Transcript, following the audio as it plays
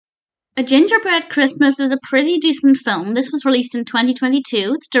A Gingerbread Christmas is a pretty decent film. This was released in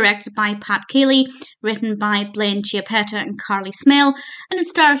 2022. It's directed by Pat Kiely, written by Blaine, Chiappetta and Carley Smale, and it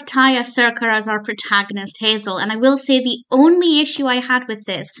stars Tiya Sircar as our protagonist Hazel. And I will say the only issue I had with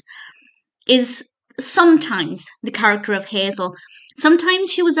this is sometimes the character of Hazel.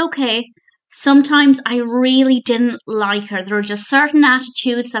 Sometimes she was okay. Sometimes I really didn't like her. There are just certain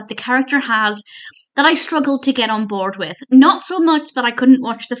attitudes that the character has that I struggled to get on board with. Not so much that I couldn't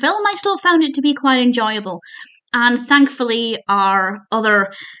watch the film, I still found it to be quite enjoyable. And thankfully, our other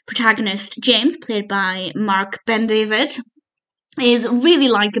protagonist, James, played by Marc Bendavid, is really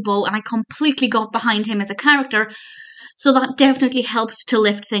likeable, and I completely got behind him as a character. So that definitely helped to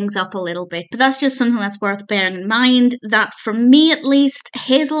lift things up a little bit. But that's just something that's worth bearing in mind, that for me at least,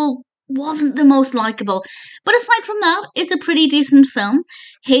 Hazel wasn't the most likeable. But aside from that, it's a pretty decent film.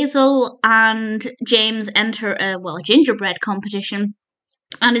 Hazel and James enter a gingerbread competition.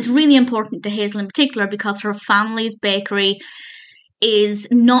 And it's really important to Hazel in particular because her family's bakery is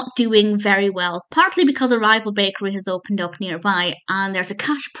not doing very well. Partly because a rival bakery has opened up nearby and there's a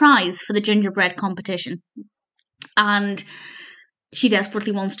cash prize for the gingerbread competition. And she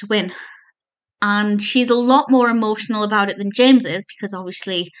desperately wants to win. And she's a lot more emotional about it than James is because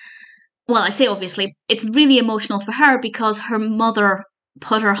obviously, well, I say obviously, it's really emotional for her because her mother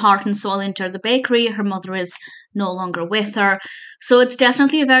put her heart and soul into the bakery. Her mother is no longer with her. So it's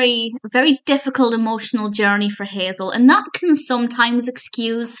definitely a very, very difficult emotional journey for Hazel. And that can sometimes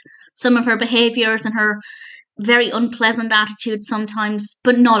excuse some of her behaviours and her very unpleasant attitudes sometimes,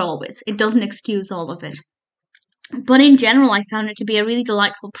 but not always. It doesn't excuse all of it. But in general, I found it to be a really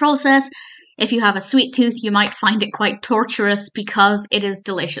delightful process. If you have a sweet tooth, you might find it quite torturous because it is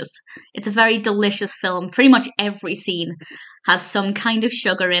delicious. It's a very delicious film. Pretty much every scene has some kind of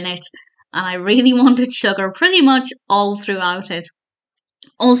sugar in it, and I really wanted sugar pretty much all throughout it.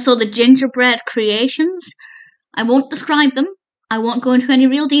 Also, the gingerbread creations, I won't describe them. I won't go into any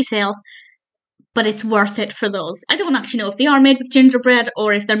real detail, but it's worth it for those. I don't actually know if they are made with gingerbread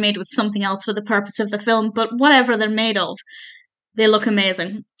or if they're made with something else for the purpose of the film, but whatever they're made of, they look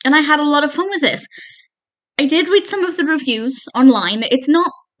amazing. And I had a lot of fun with this. I did read some of the reviews online. It's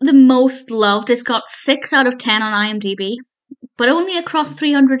not the most loved. It's got 6 out of 10 on IMDb, but only across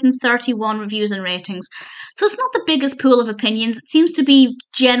 331 reviews and ratings. So it's not the biggest pool of opinions. It seems to be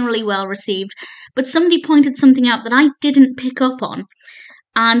generally well received. But somebody pointed something out that I didn't pick up on.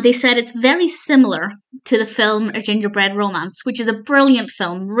 And they said it's very similar to the film A Gingerbread Romance, which is a brilliant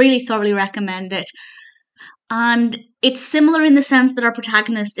film. Really thoroughly recommend it. And it's similar in the sense that our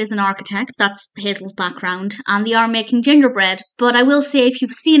protagonist is an architect. That's Hazel's background. And they are making gingerbread. But I will say, if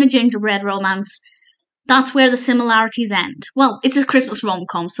you've seen A Gingerbread Romance, that's where the similarities end. Well, it's a Christmas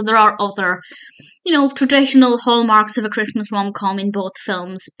rom-com, so there are other, traditional hallmarks of a Christmas rom-com in both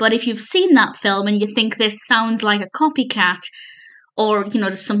films. But if you've seen that film and you think this sounds like a copycat, or,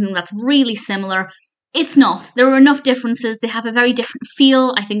 just something that's really similar, it's not. There are enough differences. They have a very different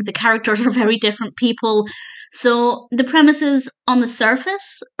feel. I think the characters are very different people. So the premises on the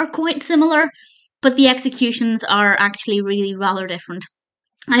surface are quite similar, but the executions are actually really rather different.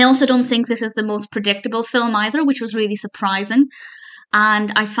 I also don't think this is the most predictable film either, which was really surprising.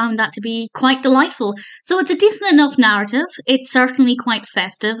 And I found that to be quite delightful. So it's a decent enough narrative. It's certainly quite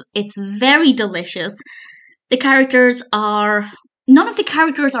festive. It's very delicious. None of the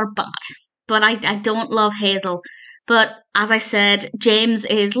characters are bad, but I don't love Hazel. But as I said, James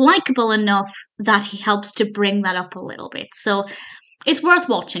is likeable enough that he helps to bring that up a little bit. So it's worth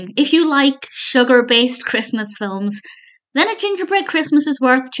watching. If you like sugar-based Christmas films, then A Gingerbread Christmas is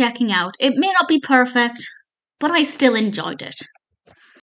worth checking out. It may not be perfect, but I still enjoyed it.